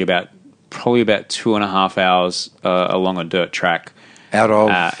community probably about 2.5 hours along a dirt track. Way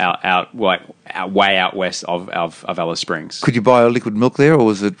out west of Alice Springs. Could you buy a liquid milk there, or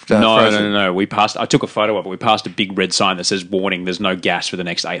was it frozen? No. We passed. I took a photo of it. We passed a big red sign that says "Warning: There's no gas for the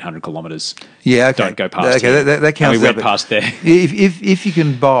next 800 kilometres." Yeah, okay. Don't go past. Okay, that counts. And we went past there. If you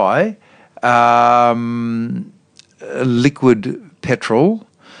can buy liquid petrol,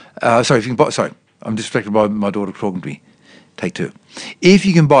 if you can buy. Sorry, I'm distracted by my daughter talking to me. Take two. If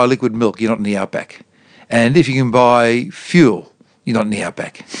you can buy liquid milk, you're not in the outback, and if you can buy fuel, you're not in the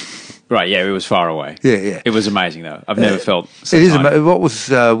outback. Right, yeah, it was far away. Yeah. It was amazing, though. I've never felt so it is what was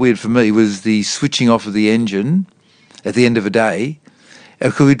weird for me was the switching off of the engine at the end of a day.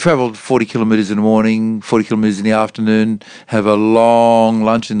 Because we travelled 40 kilometres in the morning, 40 kilometres in the afternoon, have a long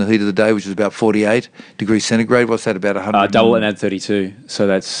lunch in the heat of the day, which is about 48 degrees centigrade. What's that, about 100? Double and add 32, so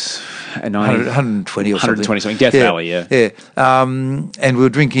that's 120 or something. 120 something, Death Valley, yeah. Yeah, and we were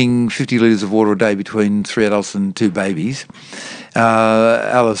drinking 50 litres of water a day between 3 adults and 2 babies.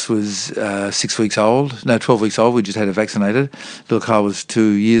 Alice was 12 weeks old. We just had her vaccinated. Little Carl was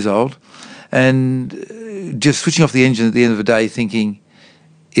 2 years old. And just switching off the engine at the end of the day thinking,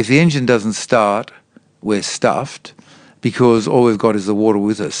 if the engine doesn't start, we're stuffed, because all we've got is the water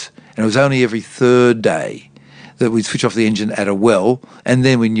with us. And it was only every third day that we'd switch off the engine at a well, and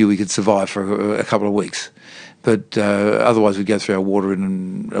then we knew we could survive for a couple of weeks. But otherwise we'd go through our water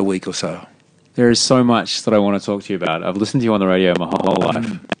in a week or so. There is so much that I want to talk to you about. I've listened to you on the radio my whole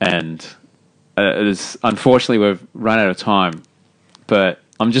life, and unfortunately we've run out of time. But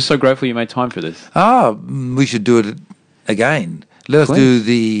I'm just so grateful you made time for this. We should do it again. Let us do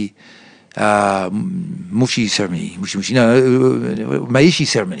the Mushi ceremony. Maishi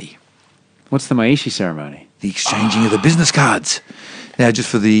ceremony. What's the Maishi ceremony? The exchanging of the business cards. Now, just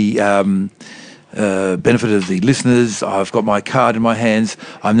for the benefit of the listeners, I've got my card in my hands.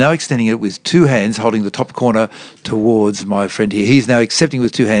 I'm now extending it with 2 hands, holding the top corner towards my friend here. He's now accepting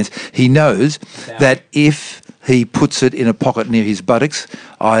with 2 hands. He knows that if he puts it in a pocket near his buttocks,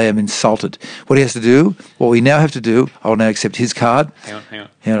 I am insulted. What he has to do, what we now have to do, I'll now accept his card. Hang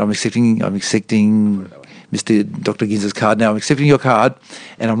on. I'm accepting Mr. Dr. Ginz's card. Now I'm accepting your card,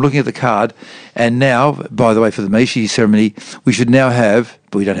 and I'm looking at the card. And now, by the way, for the Maishi ceremony, we should now have,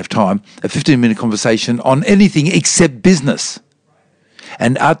 but we don't have time, a 15-minute conversation on anything except business.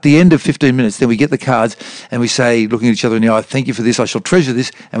 And at the end of 15 minutes, then we get the cards and we say, looking at each other in the eye, thank you for this, I shall treasure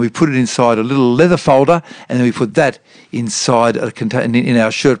this. And we put it inside a little leather folder, and then we put that inside a container in our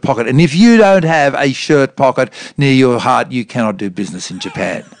shirt pocket. And if you don't have a shirt pocket near your heart, you cannot do business in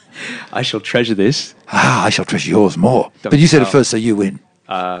Japan. I shall treasure this. I shall treasure yours more. But you said it first, so you win.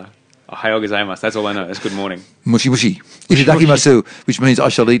 Ohayou gozaimasu. That's all I know. That's good morning. Mushi mushi. Itadakimasu, which means I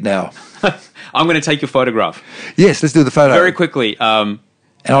shall eat now. I'm going to take your photograph. Yes, let's do the photo. Very quickly. And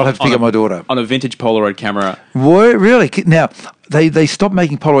I'll have to pick up my daughter. On a vintage Polaroid camera. What? Really? Now, they stopped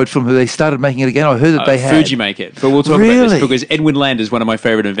making Polaroid film. They started making it again. I heard that they had. Fuji make it. But we'll talk about this because Edwin Land is one of my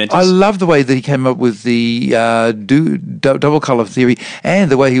favourite inventors. I love the way that he came up with the double colour theory, and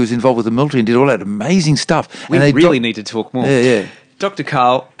the way he was involved with the military and did all that amazing stuff. We really need to talk more. Yeah. Dr.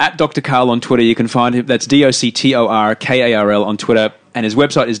 Karl, at Dr. Karl on Twitter. You can find him. That's DoctorKarl on Twitter. And his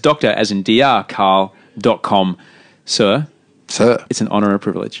website is doctor, as in drkarl.com. Sir, it's an honour and a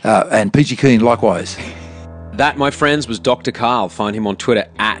privilege. And Peachy Keen, likewise. That, my friends, was Dr. Karl. Find him on Twitter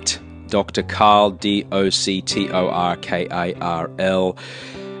at Dr. Karl, DoctorKarl.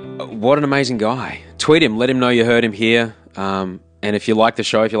 What an amazing guy. Tweet him. Let him know you heard him here. And if you like the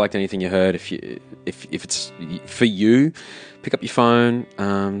show, if you liked anything you heard, if it's for you, pick up your phone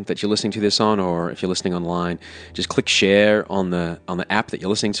that you're listening to this on, or if you're listening online, just click share on the app that you're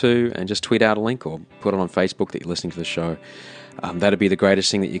listening to, and just tweet out a link or put it on Facebook that you're listening to the show. That'd be the greatest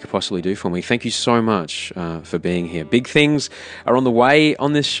thing that you could possibly do for me. Thank you so much for being here. Big things are on the way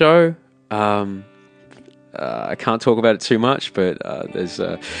on this show. I can't talk about it too much, but there's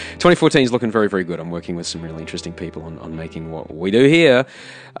 2014 is looking very, very good. I'm working with some really interesting people on making what we do here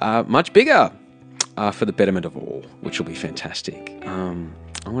much bigger for the betterment of all, which will be fantastic.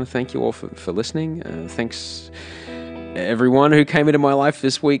 I want to thank you all for listening. Thanks everyone who came into my life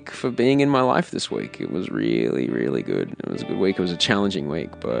this week for being in my life this week. It was really, really good. It was a good week. It was a challenging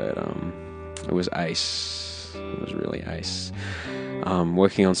week, but it was ace. It was really ace.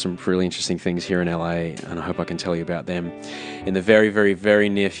 Working on some really interesting things here in LA, and I hope I can tell you about them in the very, very, very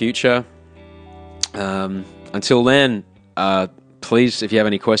near future. Until then, please, if you have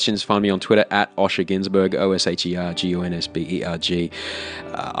any questions, find me on Twitter at Osher Ginsberg, OSHERGUNSBERG.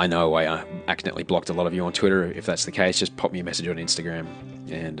 I know I accidentally blocked a lot of you on Twitter. If that's the case, just pop me a message on Instagram,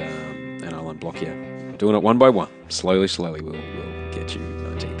 and I'll unblock you. I'm doing it one by one. Slowly, we'll get you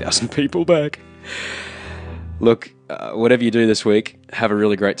 19,000 people back. Look, whatever you do this week, have a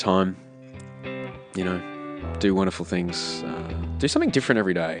really great time. You know, do wonderful things. Do something different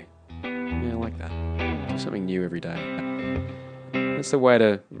every day. Yeah, I like that. Do something new every day. That's the way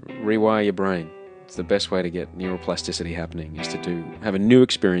to rewire your brain. It's the best way to get neuroplasticity happening, is to have a new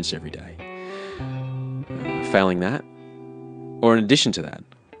experience every day. Failing that, or in addition to that,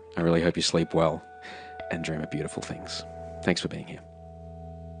 I really hope you sleep well and dream of beautiful things. Thanks for being here.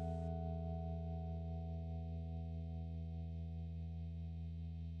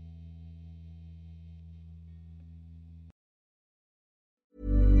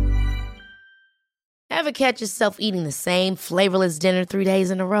 Ever catch yourself eating the same flavorless dinner 3 days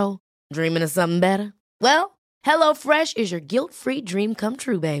in a row? Dreaming of something better? Well, HelloFresh is your guilt-free dream come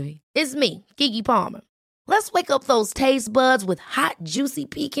true, baby. It's me, Keke Palmer. Let's wake up those taste buds with hot, juicy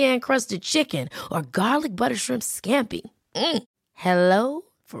pecan-crusted chicken or garlic butter shrimp scampi. Hello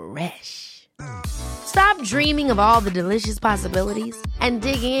Fresh. Stop dreaming of all the delicious possibilities and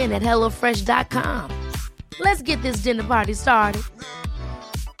dig in at HelloFresh.com. Let's get this dinner party started.